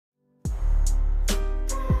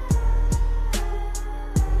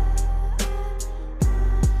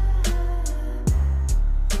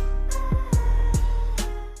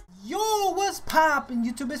poppin'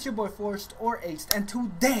 YouTube? It's your boy Forrest or Ace, and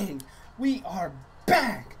today we are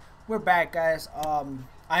back. We're back, guys.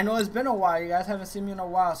 I know it's been a while. You guys haven't seen me in a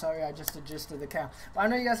while. Sorry, I just adjusted the cam. But I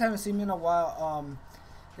know you guys haven't seen me in a while.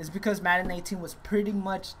 It's because Madden 18 was pretty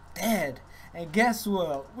much dead. And guess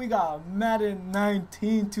what? We got Madden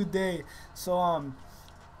 19 today. So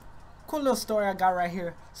cool little story I got right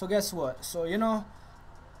here. So guess what? So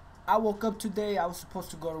I woke up today. I was supposed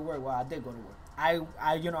to go to work. Well, I did go to work. I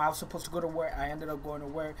was supposed to go to work. I ended up going to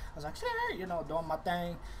work. I was like, shit, doing my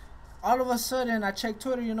thing. All of a sudden, I checked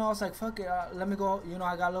Twitter. I was like, fuck it, let me go.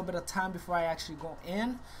 I got a little bit of time before I actually go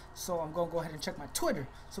in, so I'm gonna go ahead and check my Twitter.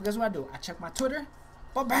 So guess what I do? I check my Twitter,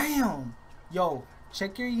 but bam, yo,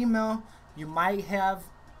 check your email. You might have,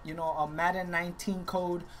 a Madden 19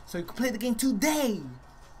 code, so you can play the game today.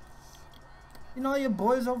 Your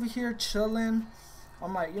boys over here chilling.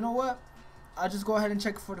 I'm like, you know what? I'll just go ahead and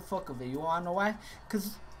check it for the fuck of it. You wanna know why?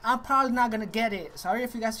 Cause I'm probably not gonna get it. Sorry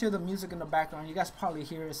if you guys hear the music in the background. You guys probably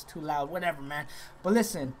hear it's too loud. Whatever, man. But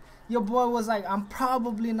listen, your boy was like, I'm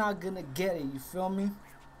probably not gonna get it. You feel me?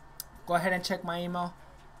 Go ahead and check my email.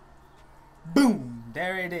 Boom!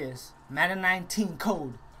 There it is. Madden 19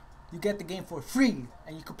 code. You get the game for free,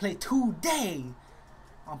 and you can play today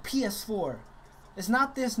on PS4. It's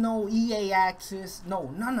not this no EA access,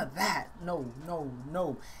 no, none of that. No.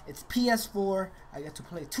 It's PS4. I get to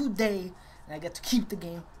play today, and I get to keep the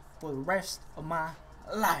game for the rest of my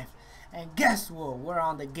life. And guess what? We're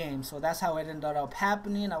on the game. So that's how it ended up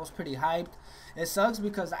happening. I was pretty hyped. It sucks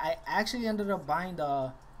because I actually ended up buying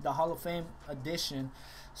the Hall of Fame edition.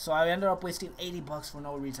 So I ended up wasting $80 for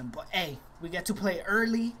no reason. But hey, we get to play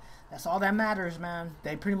early. That's all that matters, man.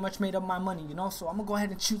 They pretty much made up my money, So I'm going to go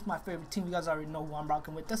ahead and choose my favorite team. You guys already know who I'm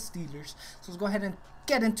rocking with, the Steelers. So let's go ahead and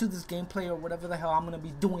get into this gameplay or whatever the hell I'm going to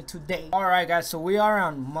be doing today. Alright, guys. So we are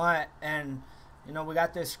on MUT. And, we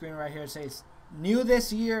got this screen right here. It says, new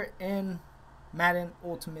this year in Madden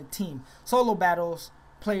Ultimate Team. Solo battles,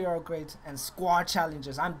 player upgrades, and squad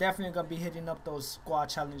challenges. I'm definitely going to be hitting up those squad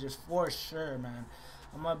challenges for sure, man.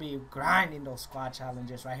 I'm going to be grinding those squad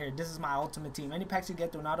challenges right here. This is my ultimate team. Any packs you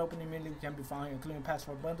get do not open immediately can be found here, including packs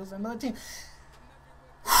for bundles and another team.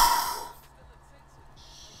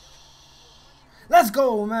 Let's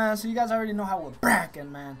go, man. So you guys already know how we're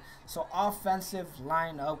bracking, man. So offensive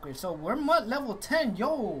line upgrade. So we're MUT level 10.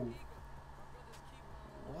 Yo.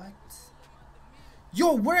 What?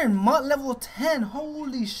 Yo, we're in MUT level 10.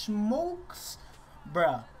 Holy smokes.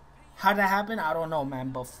 Bruh. How that happen? I don't know, man,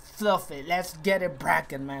 but fluff it. Let's get it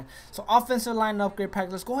bracking, man. So offensive line upgrade pack.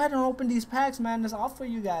 Let's go ahead and open these packs, man. It's all for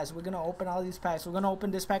you guys. We're gonna open all these packs. We're gonna open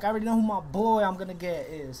this pack. I already know who my boy I'm gonna get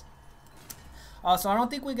is. So I don't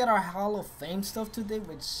think we get our Hall of Fame stuff today,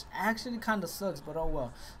 which actually kind of sucks, but oh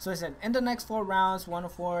well. So it said in the next 4 rounds, 1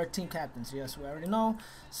 of 4 team captains. Yes, we already know.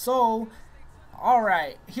 So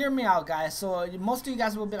alright, hear me out, guys. So most of you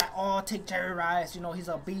guys will be like, oh, take Jerry Rice, he's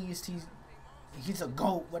a beast, he's a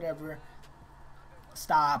GOAT, whatever.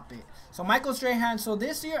 Stop it. So Michael Strahan. So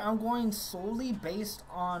this year I'm going solely based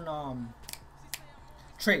on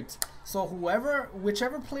traits. So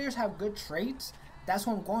whichever players have good traits, that's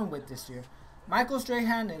what I'm going with this year. Michael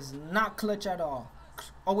Strahan is not clutch at all.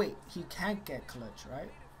 Oh wait, he can't get clutch, right?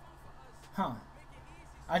 Huh.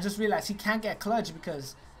 I just realized he can't get clutch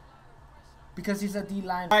because he's a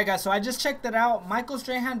D-line. Alright, guys, so I just checked it out. Michael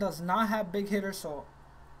Strahan does not have big hitters, so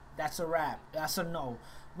that's a wrap. That's a no.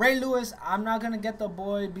 Ray Lewis, I'm not going to get the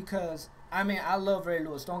boy because, I love Ray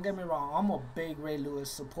Lewis. Don't get me wrong. I'm a big Ray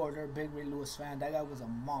Lewis supporter, big Ray Lewis fan. That guy was a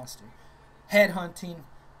monster. Headhunting,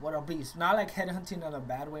 what a beast. Not like headhunting in a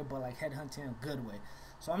bad way, but like headhunting in a good way.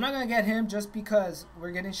 So I'm not going to get him just because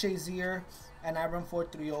we're getting Shazier and I run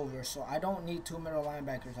 4-3 over. So I don't need 2 middle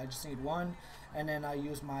linebackers. I just need 1. And then I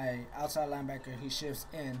use my outside linebacker. He shifts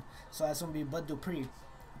in. So that's going to be Bud Dupree.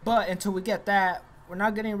 But until we get that, we're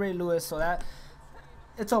not getting Ray Lewis, so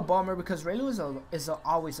it's a bummer because Ray Lewis is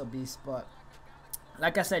always a beast. But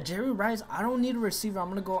like I said, Jerry Rice, I don't need a receiver. I'm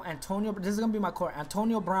gonna go Antonio. This is gonna be my core: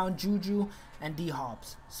 Antonio Brown, Juju, and D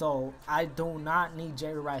Hobbs. So I do not need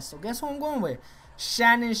Jerry Rice. So guess who I'm going with?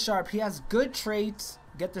 Shannon Sharp. He has good traits.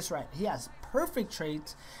 Get this right. He has perfect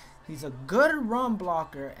traits. He's a good run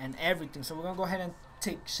blocker and everything. So we're gonna go ahead and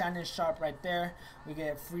take Shannon Sharp right there. We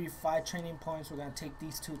get free 5 training points. We're gonna take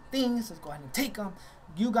these 2 things. Let's go ahead and take them.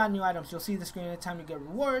 You got new items. You'll see the screen anytime you get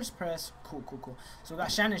rewards. Press cool. So we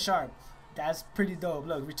got Shannon Sharp. That's pretty dope.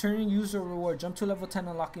 Look, returning user reward. Jump to level 10,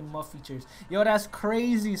 unlocking MUT features. Yo, that's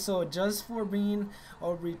crazy. So just for being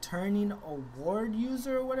a returning award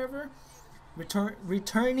user or whatever,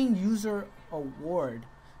 returning user award.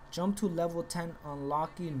 Jump to level 10,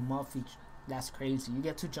 unlocking MUT features. That's crazy. You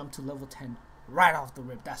get to jump to level 10 right off the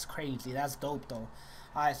rip. That's crazy. That's dope though.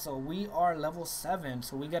 Alright, so we are level 7,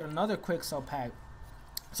 so we get another quick sell pack.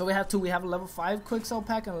 So we have two. We have a level 5 quick sell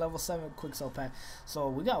pack and a level 7 quick sell pack. So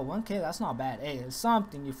we got 1K. That's not bad. Hey, it's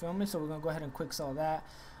something. You feel me? So we're gonna go ahead and quick sell that.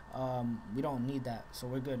 We don't need that, so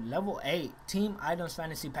we're good. Level 8 team items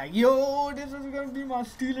fantasy pack. Yo, this is gonna be my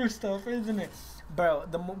Steelers stuff, isn't it, bro?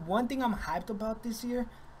 The one thing I'm hyped about this year,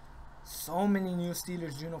 so many new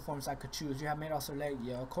Steelers uniforms I could choose. You have made also like,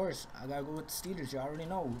 yeah, of course I gotta go with the Steelers. You already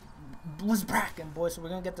know what's bracking, boys. So we're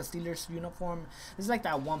gonna get the Steelers uniform. This is like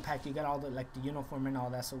that one pack, you got all the like the uniform and all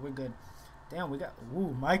that, so we're good. Damn, we got,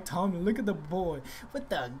 ooh, Mike Tomlin. Look at the boy with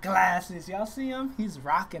the glasses. Y'all see him? He's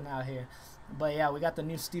rocking out here. But yeah, we got the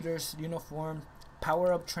new Steelers uniform,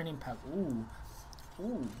 power up training pack. Ooh,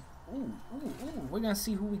 ooh, ooh, ooh, ooh. We're gonna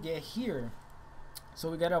see who we get here.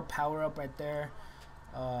 So we got a power up right there.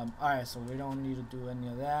 Alright, so we don't need to do any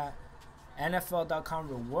of that. NFL.com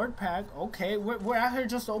reward pack. Okay, we're out here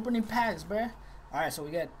just opening packs, bruh. Alright, so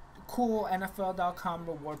we get cool NFL.com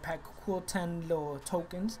reward pack, cool 10 little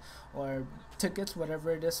tokens or tickets,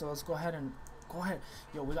 whatever it is. So let's go ahead and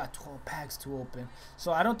yo, we got 12 packs to open.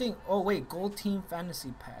 So I don't think, oh wait, gold team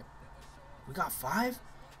fantasy pack, we got 5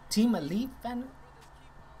 team elite fan,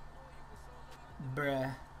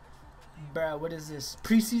 bruh, what is this?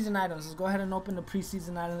 Preseason items. Let's go ahead and open the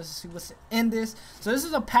preseason items to see what's in this. So this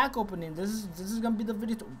is a pack opening. This is gonna be the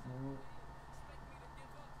video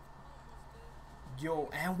yo,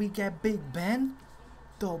 and we get Big Ben,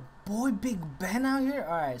 the boy Big Ben out here.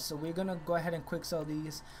 Alright, so we're gonna go ahead and quick sell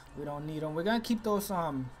these. We don't need them. We're gonna keep those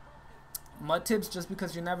mud tips just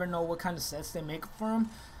because you never know what kind of sets they make for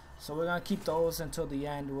them. So we're gonna keep those until the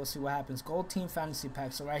end. We'll see what happens. Gold team fantasy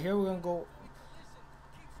pack. So right here we're gonna go.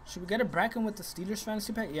 Should we get a bracket with the Steelers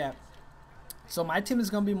fantasy pack? Yeah. So my team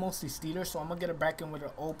is gonna be mostly Steelers, so I'm gonna get a bracket with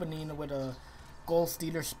an opening with a gold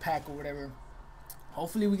Steelers pack or whatever.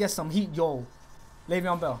 Hopefully we get some heat. Yo,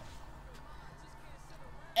 Le'Veon Bell.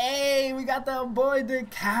 Hey, we got the boy De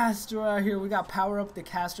Castro out here. We got power up De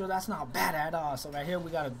Castro. That's not bad at all. So right here we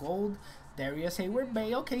got a gold Darius Hayward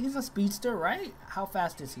Bay. Okay, he's a speedster, right? How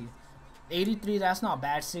fast is he? 83. That's not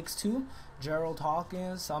bad. 6'2". Gerald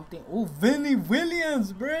Hawkins. Something. Ooh, Vinny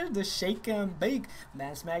Williams, bro. The shake and bake.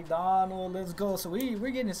 Vance McDonald. Let's go. So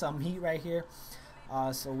we're getting some heat right here.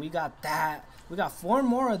 So we got that. We got 4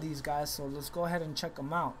 more of these guys. So let's go ahead and check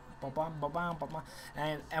them out.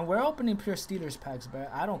 And we're opening pure Steelers packs, bro.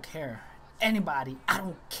 I don't care. Anybody, I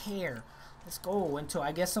don't care. Let's go until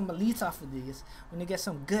I get some elites off of these. We're gonna get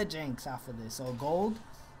some good janks off of this. So gold,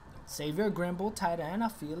 Xavier Grimble, tight end. I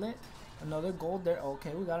feel it. Another gold there.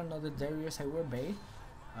 Okay, we got another Darius Hayward Bay.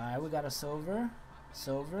 Alright, we got a silver,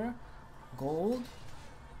 gold.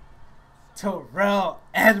 Terrell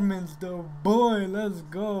Edmonds, the boy. Let's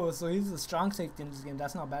go. So he's a strong safety in this game.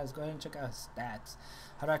 That's not bad. Let's go ahead and check out his stats.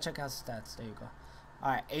 How do I check out his stats? There you go.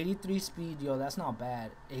 Alright, 83 speed. Yo, that's not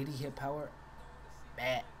bad. 80 hit power.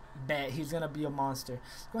 Bet. He's going to be a monster.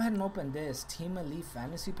 Let's go ahead and open this. Team Elite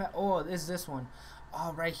Fantasy Pack. Oh, it's this one.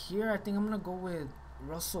 Oh, right here, I think I'm going to go with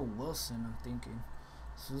Russell Wilson, I'm thinking.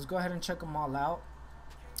 So let's go ahead and check them all out.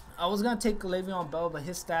 I was going to take Le'Veon Bell, but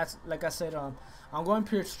his stats, like I said, I'm going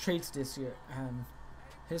pure traits this year, and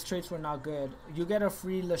his traits were not good. You get a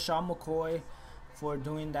free LaShawn McCoy for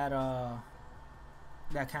doing that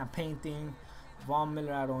that campaign thing. Von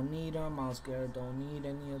Miller, I don't need him. Miles Garrett, don't need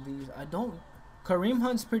any of these. I don't. Kareem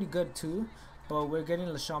Hunt's pretty good too, but we're getting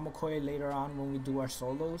LaShawn McCoy later on when we do our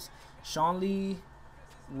solos. Sean Lee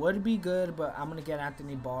would be good, but I'm gonna get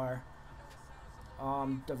Anthony Barr.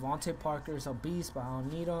 Devontae Parker's a beast, but I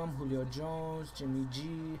don't need him. Julio Jones, Jimmy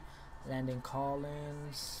G, Landon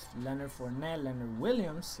Collins, Leonard Fournette, Leonard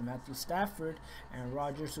Williams, Matthew Stafford, and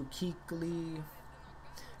Rodgers Ukikli.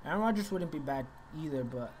 Aaron Rodgers wouldn't be bad either,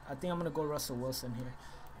 but I think I'm going to go Russell Wilson here.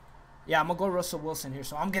 Yeah, I'm going to go Russell Wilson here.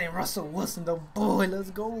 So I'm getting Russell Wilson, the boy. Let's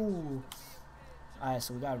go. Alright,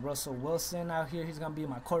 so we got Russell Wilson out here. He's going to be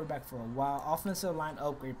my quarterback for a while. Offensive line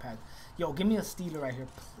upgrade pack. Yo, give me a Steeler right here,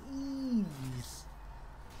 please.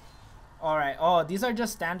 Alright, oh, these are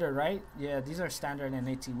just standard, right? Yeah, these are standard in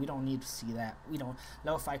AT. We don't need to see that. We don't.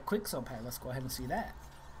 Level 5 quick sell pack. Let's go ahead and see that.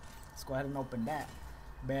 Let's go ahead and open that.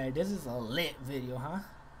 Man, this is a lit video, huh?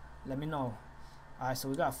 Let me know. Alright, so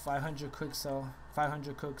we got 500 quick sell.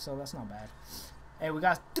 500 quick sell. That's not bad. Hey, we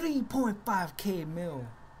got 3.5k mil.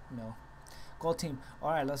 No. Gold team.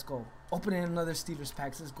 Alright, let's go. Opening another Steelers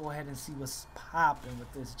pack. Let's go ahead and see what's popping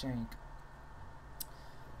with this jank.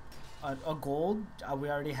 A gold. We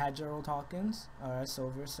already had Gerald Hawkins. Alright,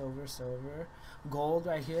 silver. Gold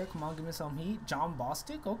right here. Come on, give me some heat. John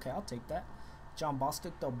Bostic. Okay, I'll take that. John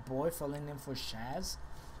Bostic, the boy, filling in for Shaz.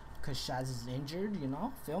 because Shaz is injured, you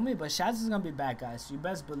know, feel me? But Shaz is gonna be back, guys. You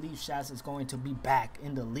best believe Shaz is going to be back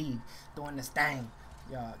in the league doing this thing.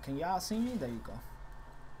 Yeah, can y'all see me? There you go.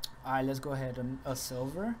 All right, let's go ahead and a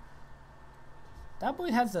silver. That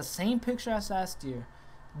boy has the same picture as last year.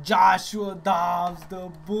 Joshua Dobbs,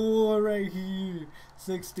 the bull right here,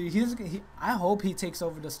 60. I hope he takes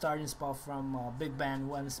over the starting spot from Big Ben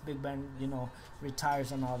once Big Ben, you know,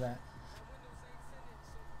 retires and all that.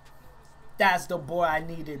 That's the boy I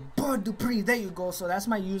needed. Bud Dupree, there you go. So that's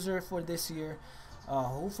my user for this year.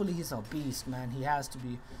 Hopefully he's a beast, man. He has to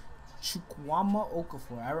be. Chukwuma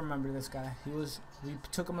Okafor. I remember this guy. We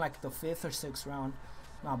took him like the 5th or 6th round.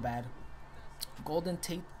 Not bad. Golden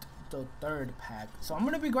Tate, the 3rd pack. So I'm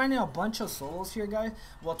gonna be grinding a bunch of solos here, guys.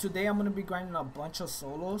 Well, today I'm gonna be grinding a bunch of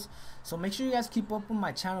solos. So make sure you guys keep up with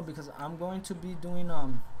my channel because I'm going to be doing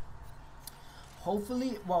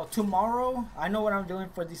hopefully, well, tomorrow I know what I'm doing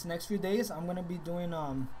for these next few days. I'm gonna be doing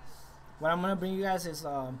what I'm gonna bring you guys is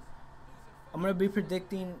I'm gonna be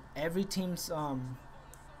predicting every team's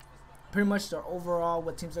pretty much their overall,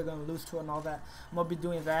 what teams are gonna lose to and all that. I'm gonna be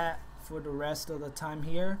doing that for the rest of the time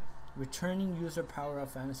here. Returning user power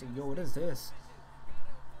of fantasy. Yo, what is this?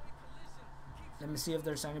 Let me see if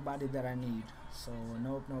there's anybody that I need. So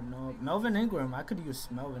nope. Melvin Ingram. I could use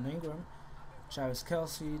Melvin Ingram. Travis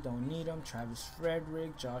Kelsey, don't need him. Travis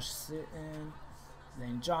Frederick, Josh Sitton,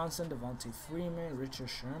 Lane Johnson, Devontae Freeman, Richard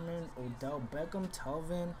Sherman, Odell Beckham,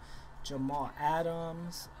 Telvin, Jamal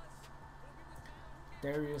Adams,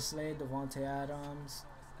 Darius Slade, Devontae Adams,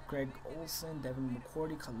 Greg Olsen, Devin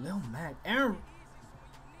McCourty, Khalil Mack, Aaron.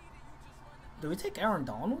 Do we take Aaron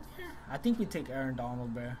Donald here? I think we take Aaron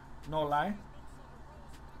Donald, bro. No lie.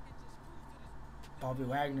 Bobby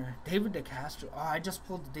Wagner, David DeCastro. Oh, I just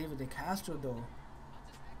pulled the David DeCastro though,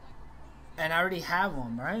 and I already have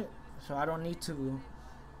him, right? So I don't need to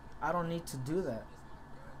do that.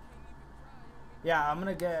 Yeah, I'm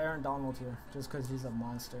gonna get Aaron Donald here just because he's a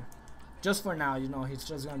monster. Just for now, you know, he's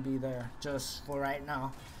just gonna be there. Just for right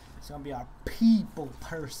now, he's gonna be our people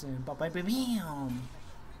person. Bam.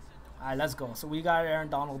 Alright, let's go. So we got Aaron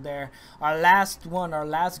Donald there. Our last one, our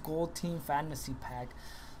last gold team fantasy pack.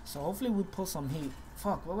 So hopefully we pull some heat.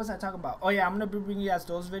 Fuck, what was I talking about? Oh yeah, I'm gonna be bringing you guys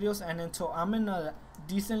those videos, and until I'm in a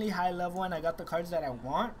decently high level and I got the cards that I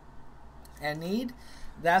want and need,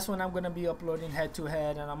 that's when I'm gonna be uploading head to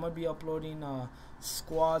head, and I'm gonna be uploading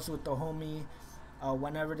squads with the homie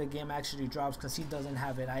whenever the game actually drops, because he doesn't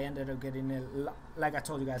have it. I ended up getting it, like I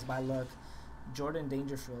told you guys, by luck. Jordan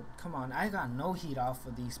Dangerfield, come on, I got no heat off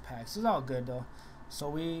of these packs. It's all good though. So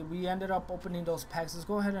we ended up opening those packs. Let's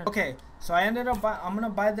go ahead and okay. So I ended up I'm gonna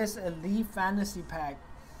buy this elite fantasy pack.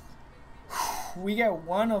 We get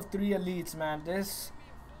 1 of 3 elites, man. This,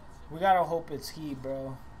 we gotta hope it's heat,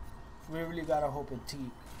 bro. We really gotta hope it's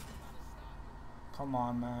heat. Come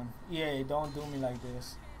on, man. EA, don't do me like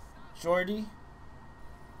this. Jordy,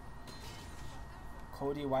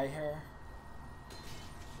 Cody Whitehair.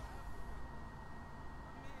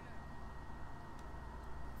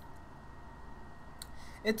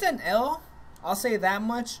 It's an L, I'll say that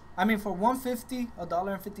much. I mean, for $1.50,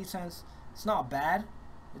 $1.50, it's not bad.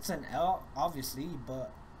 It's an L, obviously,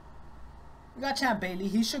 but we got Champ Bailey.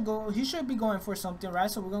 He should be going for something,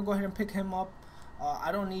 right? So we're gonna go ahead and pick him up.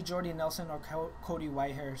 I don't need Jordy Nelson or Cody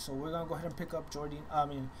Whitehair, so we're gonna go ahead and pick up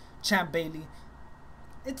Champ Bailey.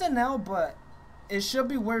 It's an L, but it should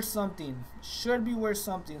be worth something. Should be worth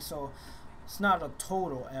something. So it's not a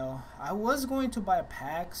total L. I was going to buy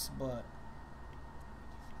packs, but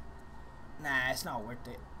nah, it's not worth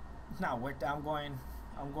it. It's not worth it. I'm going,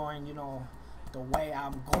 you know, the way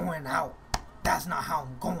I'm going out. That's not how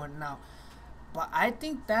I'm going out. But I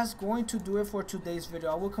think that's going to do it for today's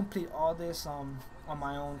video. I will complete all this on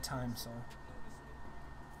my own time. So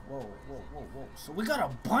whoa. So we got a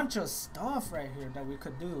bunch of stuff right here that we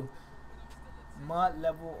could do. Mud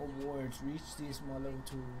level awards. Reach these mud level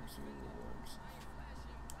 2 awards.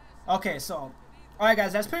 Okay, so alright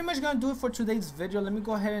guys, that's pretty much gonna do it for today's video. Let me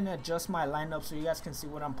go ahead and adjust my lineup so you guys can see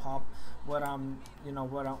what I'm gonna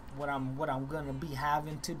be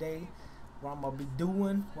having today, what I'm gonna be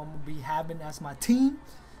doing, what I'm gonna be having as my team,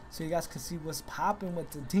 so you guys can see what's popping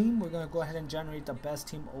with the team. We're gonna go ahead and generate the best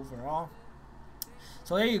team overall.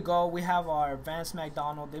 So there you go. We have our Vance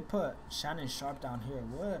McDonald. They put Shannon Sharp down here.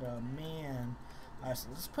 What a man. Alright, so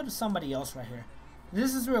let's put somebody else right here.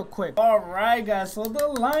 This is real quick. Alright guys, so the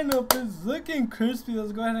lineup is looking crispy.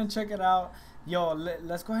 Let's go ahead and check it out. Yo,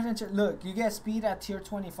 let's go ahead and check. Look, you get speed at tier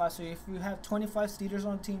 25. So if you have 25 speeders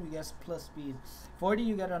on team, you get plus speed. 40,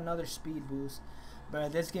 you get another speed boost.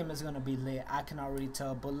 But this game is gonna be lit. I can already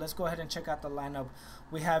tell. But let's go ahead and check out the lineup.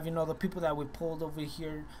 We have, you know, the people that we pulled over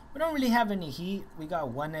here. We don't really have any heat. We got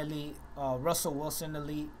one elite, Russell Wilson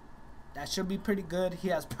elite. That should be pretty good. He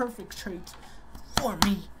has perfect traits for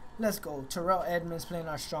me. Let's go. Terrell Edmonds playing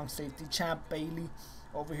our strong safety. Champ Bailey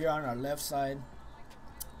over here on our left side.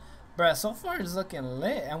 Bruh, so far it's looking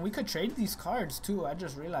lit. And we could trade these cards too. I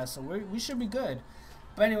just realized. So we should be good.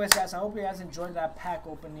 But anyways, guys, I hope you guys enjoyed that pack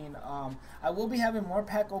opening. I will be having more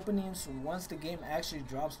pack openings once the game actually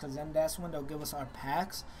drops, because then that's when they'll give us our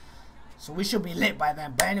packs. So we should be lit by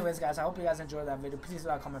then. But anyways, guys, I hope you guys enjoyed that video. Please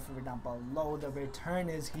like, comment, favorite down below. The return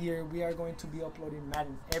is here. We are going to be uploading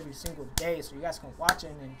Madden every single day, so you guys can watch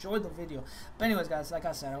it and enjoy the video. But anyways, guys, like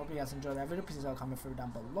I said, I hope you guys enjoyed that video. Please like, comment, favorite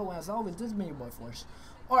down below. As always, this has been your boy Force,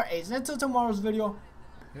 or Ace. Until tomorrow's video,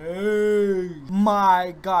 hey,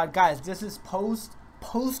 my God, guys, this is post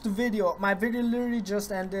video. My video literally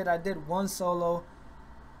just ended. I did one solo.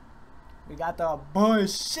 We got the boy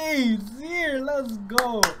Shazier. Let's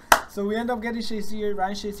go. So we end up getting Shazier.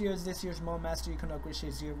 Ryan Shazier is this year's Mo Master. You can upgrade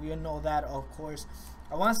Shazier. We know that, of course.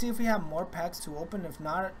 I want to see if we have more packs to open. If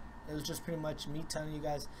not, it was just pretty much me telling you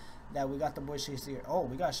guys that we got the boy Shazier. Oh,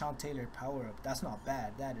 we got Sean Taylor power up. That's not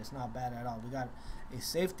bad. That is not bad at all. We got a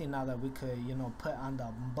safety now that we could, you know, put on the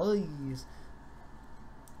boys.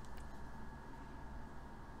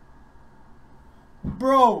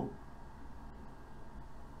 Bro.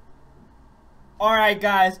 Alright,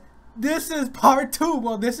 guys. This is part 2.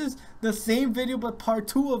 Well, this is the same video, but part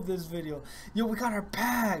 2 of this video. Yo, we got our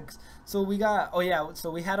packs. So we got, oh yeah,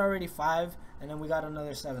 so we had already 5, and then we got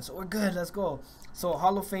another 7. So we're good. Let's go. So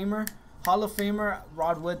Hall of Famer,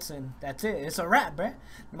 Rod Woodson. That's it. It's a wrap, bruh.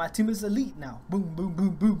 My team is elite now. Boom, boom,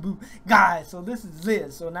 boom, boom, boom. Guys, so this is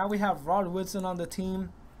it. So now we have Rod Woodson on the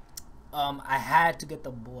team. I had to get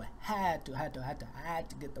the boy. Had to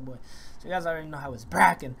get the boy. So you guys already know how it's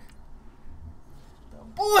bracking. The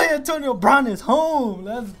boy Antonio Brown is home.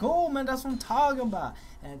 Let's go, man. That's what I'm talking about.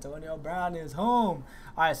 Antonio Brown is home.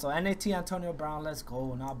 Alright, so NAT Antonio Brown. Let's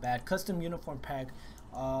go. Not bad. Custom uniform pack.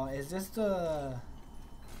 Is this the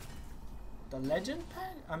legend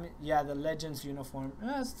pack? I mean, yeah, the Legends uniform.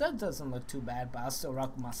 That doesn't look too bad, but I'll still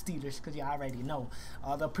rock with my Steelers because you already know.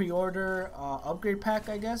 The pre-order upgrade pack,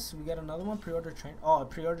 I guess. We get another one. Pre-order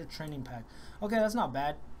training pack. Okay, that's not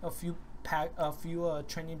bad. A few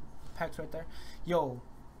training packs right there. Yo,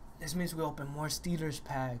 this means we open more Steelers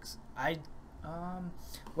packs.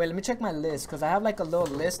 Wait, let me check my list, because I have like a little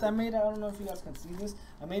list I made. I don't know if you guys can see this.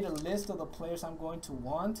 I made a list of the players I'm going to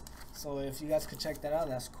want. So if you guys could check that out,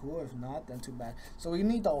 that's cool. If not, then too bad. So we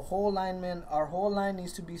need the whole lineman. Our whole line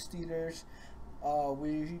needs to be Steelers.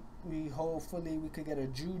 We hopefully we could get a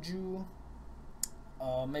Juju.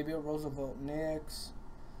 Maybe a Roosevelt Knicks.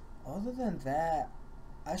 Other than that,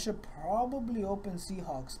 I should probably open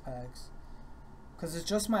Seahawks packs, because it's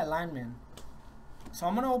just my lineman. So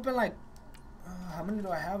I'm gonna open like, how many do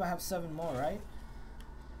I have? I have 7 more, right?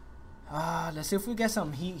 Let's see if we get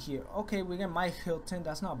some heat here. Okay, we get Mike Hilton.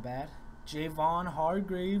 That's not bad. Javon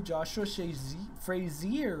Hargrave, Joshua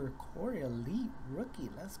Frazier, Corey Elite rookie.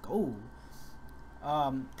 Let's go.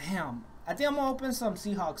 Damn. I think I'm gonna open some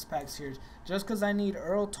Seahawks packs here, just because I need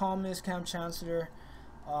Earl Thomas, Cam Chancellor.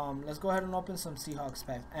 Let's go ahead and open some Seahawks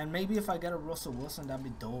packs, and maybe if I get a Russell Wilson, that'd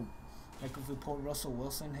be dope. Like if we pull Russell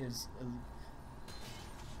Wilson, his.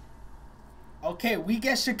 Okay, we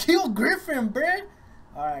get Shaquille Griffin, bruh.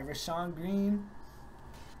 Alright, Rashawn Green.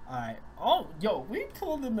 Alright. Oh, yo, we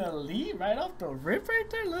pulled him elite right off the rip right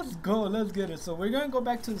there. Let's go. Let's get it. So we're going to go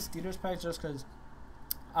back to the Steelers pack just because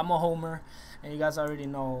I'm a homer. And you guys already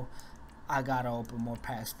know I got to open more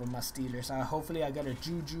packs for my Steelers. Hopefully I get a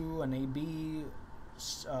Juju, an AB,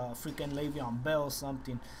 freaking Le'Veon Bell,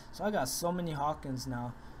 something. So I got so many Hawkins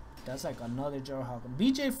now. That's like another Joe Hawkins.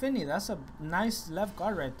 BJ Finney, that's a nice left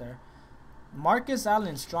guard right there. Marcus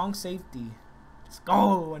Allen, strong safety. Let's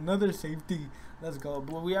go, another safety. Let's go.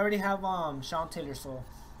 But we already have Sean Taylor, so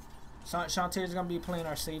Sean Taylor's gonna be playing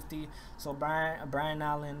our safety. So Brian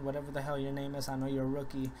Allen, whatever the hell your name is, I know you're a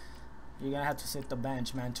rookie. You're gonna have to sit the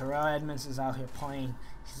bench, man. Terrell Edmonds is out here playing.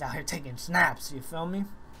 He's out here taking snaps. You feel me?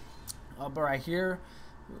 But right here,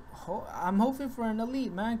 I'm hoping for an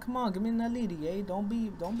elite, man. Come on, give me an elite, eh? Don't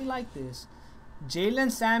be like this.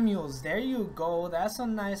 Jalen Samuels, there you go. That's a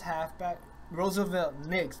nice halfback. Roosevelt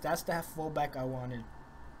Knicks, that's the fullback I wanted.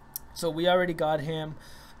 So we already got him.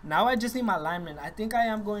 Now I just need my lineman. I think I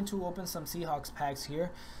am going to open some Seahawks packs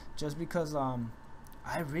here, just because I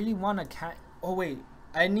really want to. Oh wait,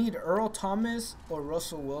 I need Earl Thomas or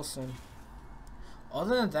Russell Wilson.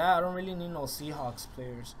 Other than that, I don't really need no Seahawks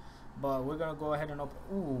players. But we're gonna go ahead and open.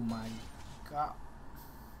 Oh my God.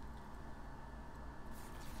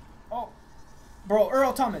 Oh, bro,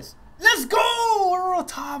 Earl Thomas. Let's go, Earl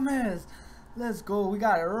Thomas. Let's go. We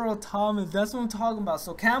got Earl Thomas. That's what I'm talking about.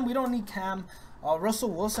 So Cam, we don't need Cam. Russell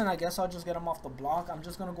Wilson, I guess I'll just get him off the block. I'm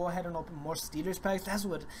just gonna go ahead and open more Steelers packs.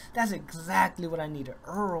 That's exactly what I needed.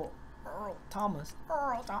 Earl Thomas.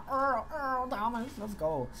 Earl Thomas. Let's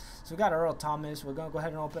go. So we got Earl Thomas. We're gonna go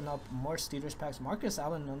ahead and open up more Steelers packs. Marcus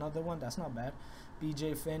Allen, another one. That's not bad.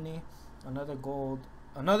 BJ Finney, another gold.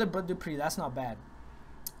 Another Bud Dupree. That's not bad.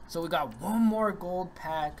 So we got one more gold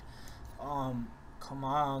pack. Come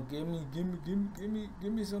on, give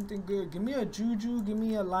me something good. Give me a Juju, give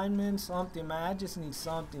me a lineman, something, man. I just need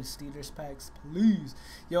something. Steelers packs, please.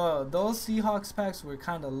 Yo, those Seahawks packs were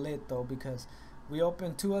kind of lit though, because we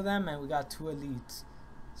opened 2 of them and we got 2 elites.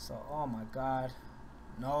 So, oh my god,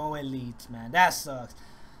 no elites, man. That sucks.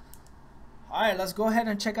 All right, let's go ahead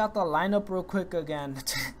and check out the lineup real quick again.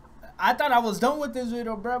 I thought I was done with this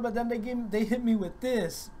video, bro, but then they hit me with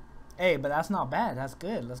this. Hey, but that's not bad. That's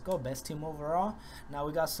good. Let's go. Best team overall. Now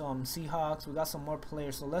we got some Seahawks. We got some more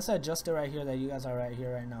players. So let's adjust it right here that you guys are right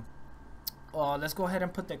here right now. Let's go ahead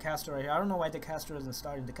and put the caster right here. I don't know why the caster isn't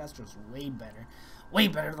starting. The caster is way better. Way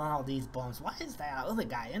better than all these bums. Why is that other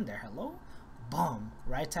guy in there? Hello? Bum.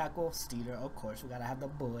 Right tackle, Steeler. Of course, we got to have the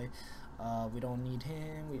boy. We don't need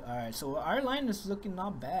him. Alright, so our line is looking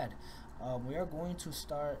not bad. We are going to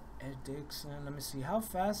start Ed Dixon. Let me see. How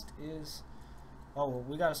fast is... Oh, well,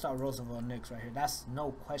 we gotta start Roosevelt Knicks right here. That's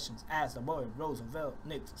no questions asked. The boy Roosevelt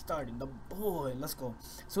Knicks starting. The boy. Let's go.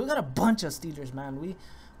 So we got a bunch of Steelers, man.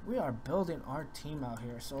 We are building our team out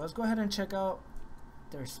here. So let's go ahead and check out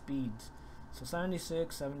their speeds. So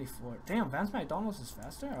 76, 74. Damn, Vance McDonald's is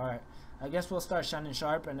faster. All right. I guess we'll start Shannon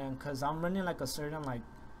Sharp, and then cause I'm running like a certain like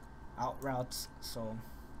out routes. So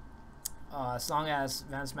as long as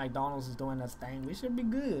Vance McDonald's is doing his thing, we should be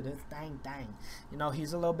good. It's thing. You know,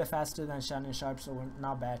 he's a little bit faster than Shannon Sharp, so we're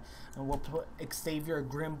not bad. And we'll put Xavier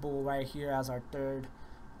Grimble right here as our third.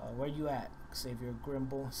 Where you at, Xavier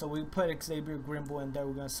Grimble? So we put Xavier Grimble in there.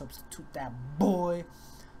 We're gonna substitute that boy.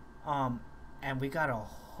 And we got a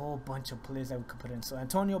whole bunch of players that we could put in. So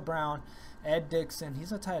Antonio Brown, Ed Dixon.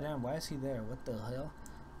 He's a tight end. Why is he there? What the hell?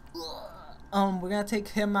 We're gonna take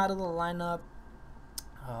him out of the lineup.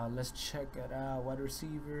 Let's check it out. Wide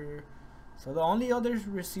receiver. So the only other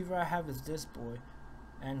receiver I have is this boy,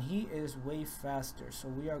 and he is way faster. So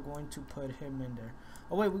we are going to put him in there.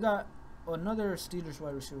 Oh wait, we got another Steelers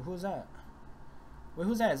wide receiver. Who's that? Wait,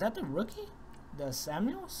 who's that? Is that the rookie? The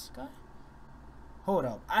Samuels guy? Hold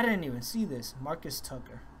up, I didn't even see this. Marcus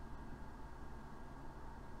Tucker.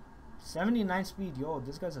 79 speed. Yo,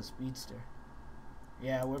 this guy's a speedster.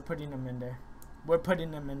 Yeah, we're putting him in there. We're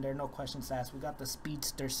putting him in there, no questions asked. We got the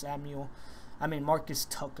speedster Marcus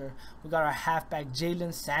Tucker. We got our halfback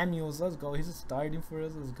Jalen Samuels. Let's go. He's starting for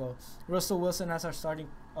us. Let's go. Russell Wilson as our starting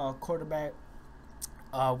quarterback.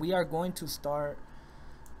 We are going to start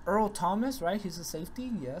Earl Thomas, right? He's a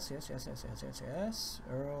safety. Yes.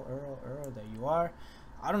 Earl. There you are.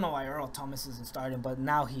 I don't know why Earl Thomas isn't starting, but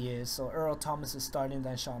now he is. So Earl Thomas is starting.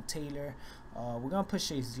 Then Sean Taylor. We're gonna put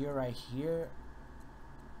Shazier right here.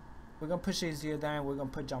 We're going to put Shazier there, and we're going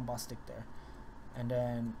to put John Bostic there. And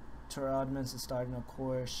then Terrell Edmonds is starting, of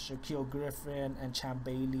course. Shaquille Griffin and Champ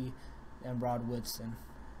Bailey and Rod Woodson.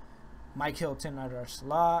 Mike Hilton at our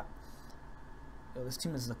slot. Yo, this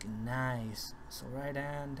team is looking nice. So right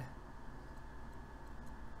hand.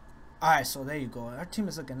 Alright, so there you go. Our team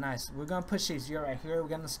is looking nice. We're going to put Shazier right here. We're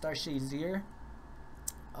going to start Shazier.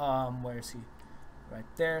 Where is he? Right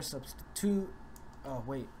there. Substitute. Oh,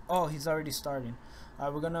 wait. Oh, he's already starting.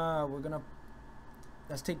 We're gonna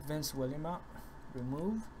let's take Vince William out.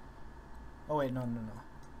 Remove. Oh wait, no.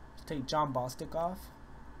 Let's take John Bostic off.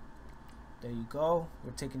 There you go.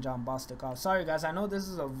 We're taking John Bostic off. Sorry guys, I know this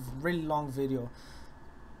is a really long video,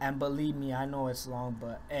 and believe me, I know it's long,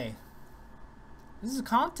 but hey, this is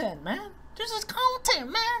content, man. This is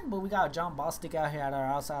content, man. But we got John Bostic out here at our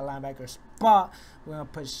outside linebacker spot. We're gonna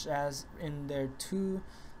put Shaz in there too.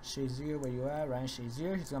 Shazier, where you at? Ryan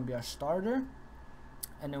Shazier. He's gonna be our starter.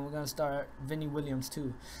 And then we're gonna start Vinny Williams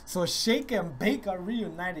too. So Shake and Bake are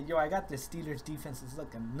reunited. Yo, I got the Steelers defense is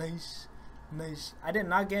looking nice. I did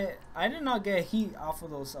not get heat off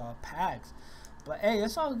of those packs. But hey,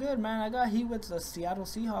 it's all good, man. I got heat with the Seattle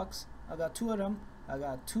Seahawks. I got 2 of them. I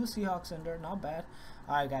got 2 Seahawks in there. Not bad.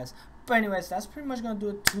 Alright guys. But anyways, that's pretty much gonna do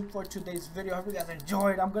it for today's video. I hope you guys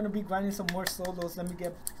enjoyed. I'm gonna be grinding some more solos. Let me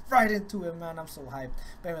get right into it, man. I'm so hyped.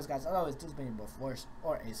 But anyways guys, as always, this has been your boy Force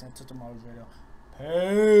or Ace, until tomorrow's video.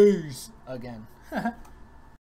 Peace again.